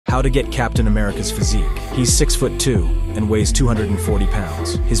How to get Captain America's physique. He's 6'2" and weighs 240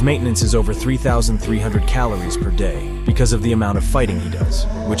 pounds. His maintenance is over 3,300 calories per day because of the amount of fighting he does,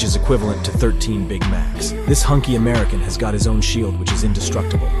 which is equivalent to 13 Big Macs. This hunky American has got his own shield, which is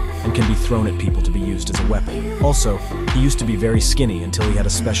indestructible and can be thrown at people to be used as a weapon. Also, he used to be very skinny until he had a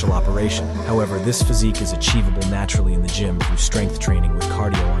special operation. However, this physique is achievable naturally in the gym through strength training with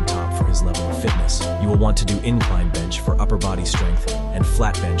cardio on top for his level of fitness. You will want to do incline bench for upper body strength and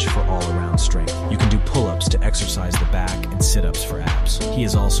flat bench for all-around strength. You can do pull-ups to exercise the back and sit-ups for abs. He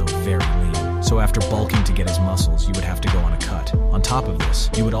is also very lean, so after bulking to get his muscles, you would have to go on a cut. On top of this,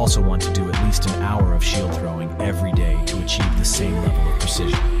 you would also want to do at least an hour of shield throwing every day to achieve the same level of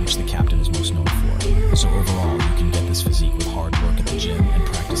precision, which the captain is most known for. So overall, you can get this physique with hard work at the gym and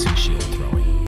practicing shield throwing.